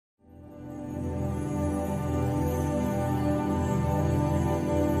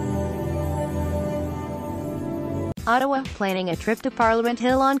Ottawa, planning a trip to Parliament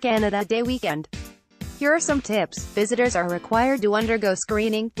Hill on Canada Day weekend. Here are some tips. Visitors are required to undergo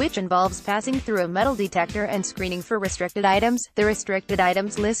screening, which involves passing through a metal detector and screening for restricted items. The restricted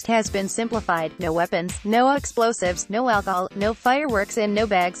items list has been simplified. No weapons, no explosives, no alcohol, no fireworks and no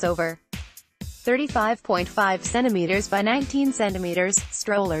bags over 35.5 centimeters by 19 centimeters.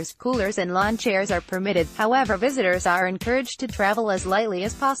 Strollers, coolers and lawn chairs are permitted. However, visitors are encouraged to travel as lightly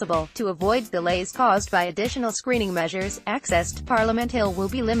as possible. To avoid delays caused by additional screening measures, access to Parliament Hill will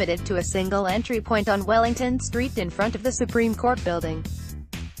be limited to a single entry point on Wellington Street in front of the Supreme Court building.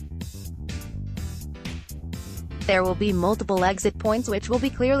 There will be multiple exit points which will be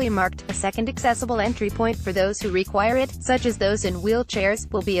clearly marked. A second accessible entry point for those who require it, such as those in wheelchairs,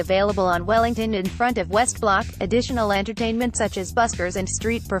 will be available on Wellington in front of West Block. Additional entertainment such as buskers and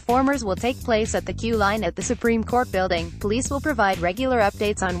street performers will take place at the queue line at the Supreme Court building. Police will provide regular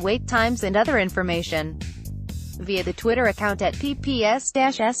updates on wait times and other information via the Twitter account at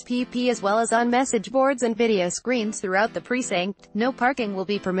PPS-SPP as well as on message boards and video screens throughout the precinct. No parking will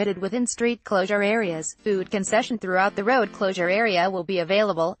be permitted within street closure areas. Food concession throughout the road closure area will be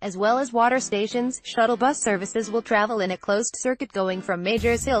available, as well as water stations. Shuttle bus services will travel in a closed circuit going from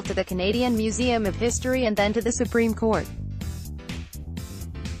Majors Hill to the Canadian Museum of History and then to the Supreme Court.